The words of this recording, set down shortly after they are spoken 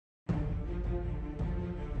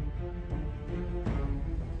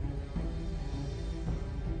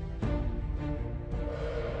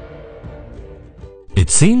It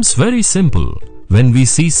seems very simple when we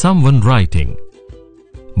see someone writing,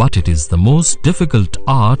 but it is the most difficult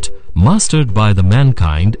art mastered by the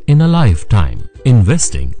mankind in a lifetime,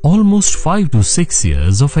 investing almost 5 to 6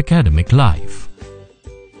 years of academic life.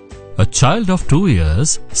 A child of 2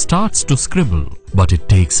 years starts to scribble, but it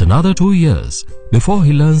takes another 2 years before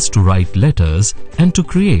he learns to write letters and to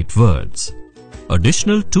create words.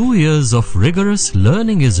 Additional 2 years of rigorous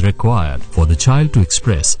learning is required for the child to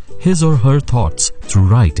express his or her thoughts through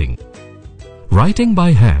writing. Writing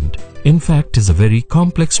by hand, in fact, is a very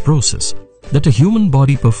complex process that a human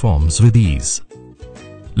body performs with ease.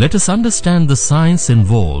 Let us understand the science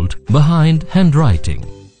involved behind handwriting.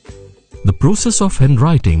 The process of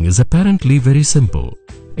handwriting is apparently very simple,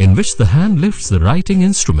 in which the hand lifts the writing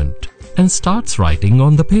instrument and starts writing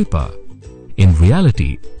on the paper. In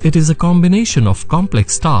reality, it is a combination of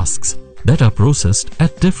complex tasks that are processed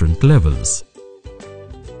at different levels.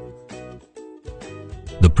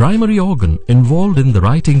 The primary organ involved in the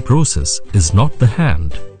writing process is not the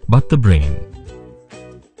hand, but the brain.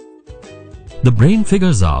 The brain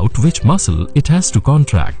figures out which muscle it has to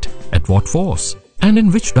contract, at what force, and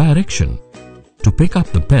in which direction, to pick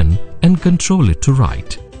up the pen and control it to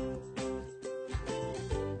write.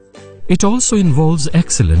 It also involves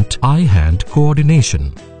excellent eye-hand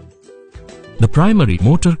coordination. The primary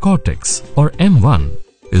motor cortex, or M1,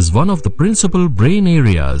 is one of the principal brain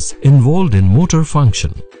areas involved in motor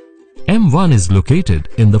function. M1 is located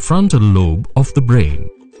in the frontal lobe of the brain.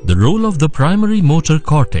 The role of the primary motor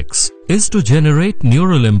cortex is to generate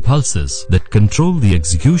neural impulses that control the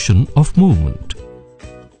execution of movement.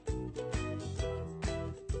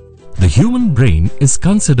 The human brain is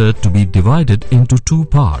considered to be divided into two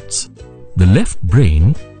parts, the left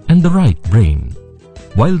brain and the right brain.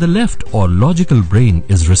 While the left or logical brain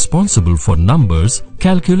is responsible for numbers,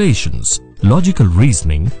 calculations, logical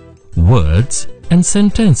reasoning, words, and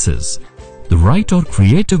sentences, the right or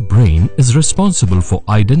creative brain is responsible for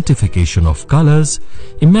identification of colors,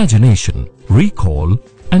 imagination, recall,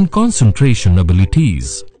 and concentration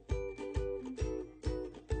abilities.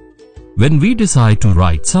 When we decide to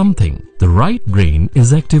write something, the right brain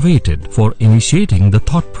is activated for initiating the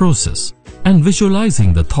thought process and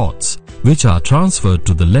visualizing the thoughts, which are transferred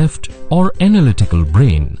to the left or analytical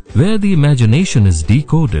brain, where the imagination is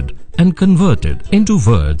decoded and converted into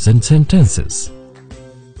words and sentences.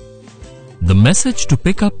 The message to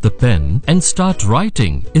pick up the pen and start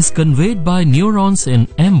writing is conveyed by neurons in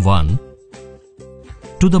M1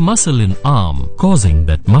 to the muscle in arm, causing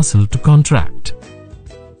that muscle to contract.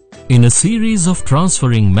 In a series of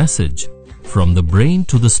transferring message from the brain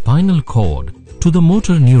to the spinal cord to the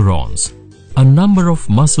motor neurons, a number of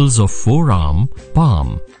muscles of forearm,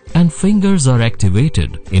 palm, and fingers are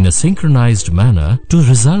activated in a synchronized manner to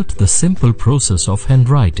result the simple process of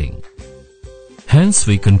handwriting. Hence,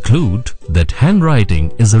 we conclude that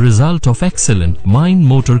handwriting is a result of excellent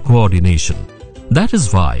mind-motor coordination. That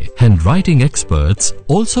is why handwriting experts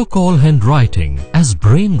also call handwriting as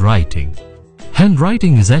brain writing.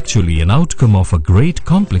 Handwriting is actually an outcome of a great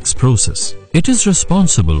complex process. It is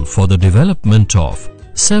responsible for the development of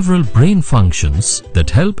several brain functions that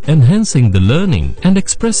help enhancing the learning and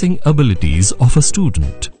expressing abilities of a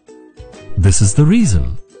student. This is the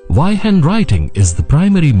reason why handwriting is the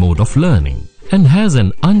primary mode of learning and has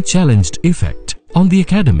an unchallenged effect on the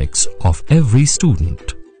academics of every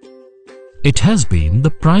student. It has been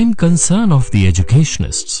the prime concern of the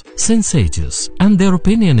educationists since ages, and their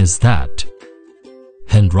opinion is that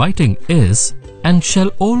handwriting is and shall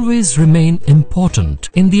always remain important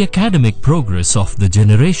in the academic progress of the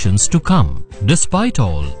generations to come, despite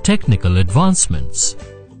all technical advancements.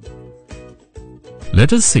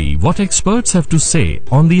 Let us see what experts have to say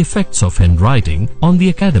on the effects of handwriting on the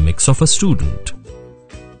academics of a student.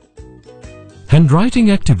 Handwriting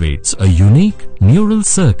activates a unique neural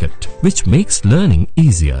circuit which makes learning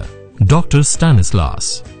easier. Dr.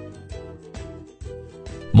 Stanislas.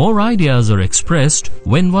 More ideas are expressed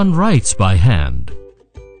when one writes by hand.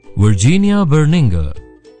 Virginia Berninger.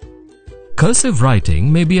 Cursive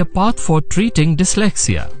writing may be a path for treating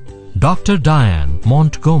dyslexia. Dr. Diane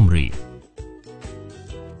Montgomery.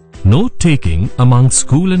 Note-taking among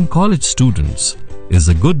school and college students is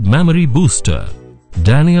a good memory booster.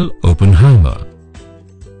 Daniel Oppenheimer.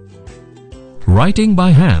 Writing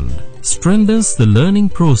by hand strengthens the learning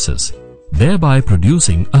process, thereby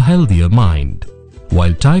producing a healthier mind,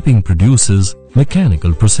 while typing produces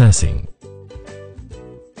mechanical processing.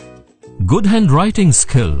 Good handwriting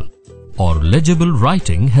skill or legible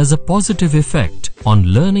writing has a positive effect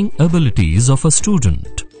on learning abilities of a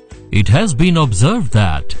student. It has been observed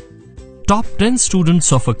that top 10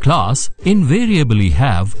 students of a class invariably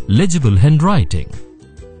have legible handwriting.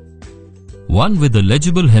 One with a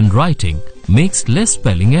legible handwriting makes less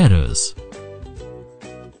spelling errors.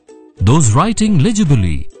 Those writing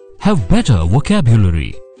legibly have better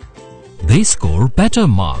vocabulary. They score better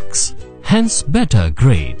marks, hence better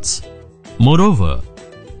grades. Moreover,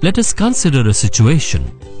 let us consider a situation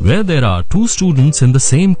where there are two students in the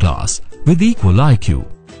same class with equal IQ,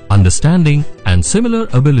 understanding and similar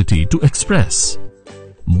ability to express.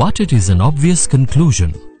 But it is an obvious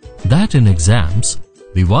conclusion that in exams,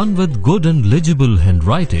 the one with good and legible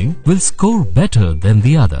handwriting will score better than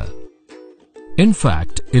the other. In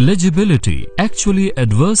fact, illegibility actually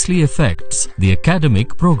adversely affects the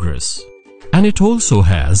academic progress, and it also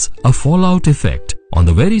has a fallout effect on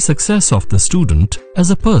the very success of the student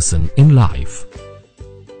as a person in life.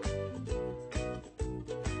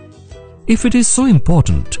 If it is so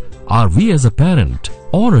important, are we as a parent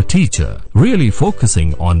or a teacher really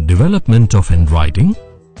focusing on development of handwriting?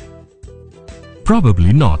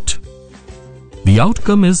 Probably not. The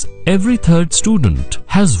outcome is every third student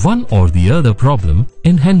has one or the other problem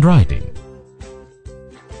in handwriting.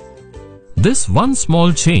 This one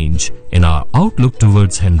small change in our outlook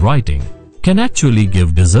towards handwriting can actually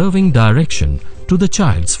give deserving direction to the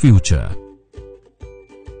child's future.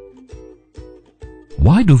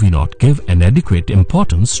 Why do we not give an adequate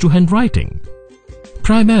importance to handwriting?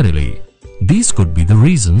 Primarily, these could be the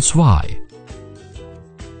reasons why.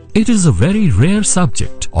 It is a very rare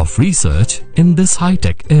subject of research in this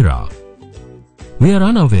high-tech era. We are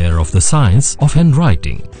unaware of the science of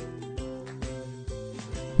handwriting.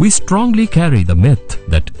 We strongly carry the myth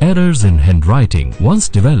that errors in handwriting once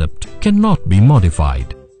developed cannot be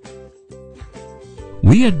modified.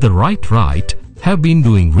 We at the Right have been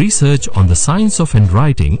doing research on the science of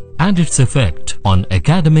handwriting and its effect on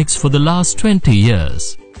academics for the last 20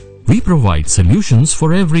 years. We provide solutions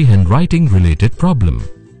for every handwriting related problem.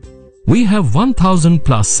 We have 1,000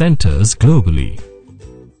 plus centers globally.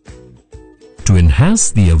 To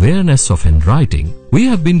enhance the awareness of handwriting, we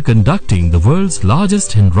have been conducting the world's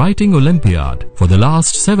largest handwriting Olympiad for the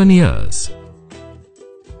last 7 years.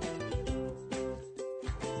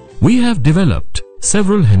 We have developed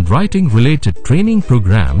several handwriting-related training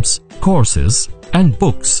programs, courses, and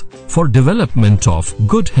books for development of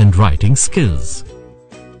good handwriting skills.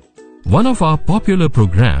 One of our popular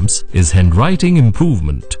programs is Handwriting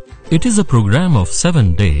Improvement. It is a program of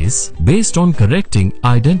 7 days based on correcting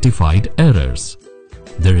identified errors.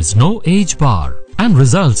 There is no age bar and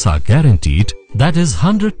results are guaranteed, that is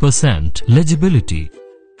 100% legibility.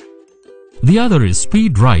 The other is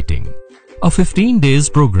Speed Writing, a 15 days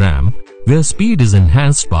program where speed is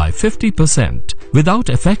enhanced by 50% without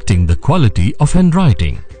affecting the quality of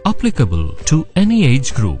handwriting, applicable to any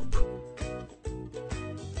age group.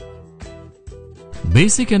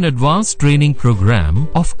 Basic and Advanced Training Program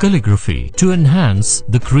of Calligraphy to enhance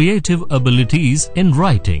the creative abilities in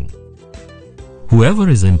writing. Whoever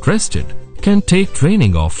is interested can take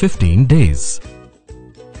training of 15 days.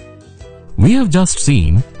 We have just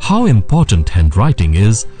seen how important handwriting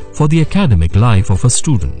is for the academic life of a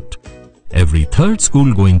student. Every third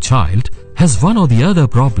school-going child has one or the other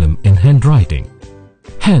problem in handwriting.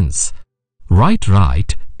 Hence, Right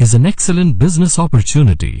is an excellent business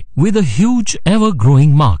opportunity with a huge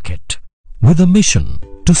ever-growing market, with a mission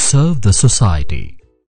to serve the society.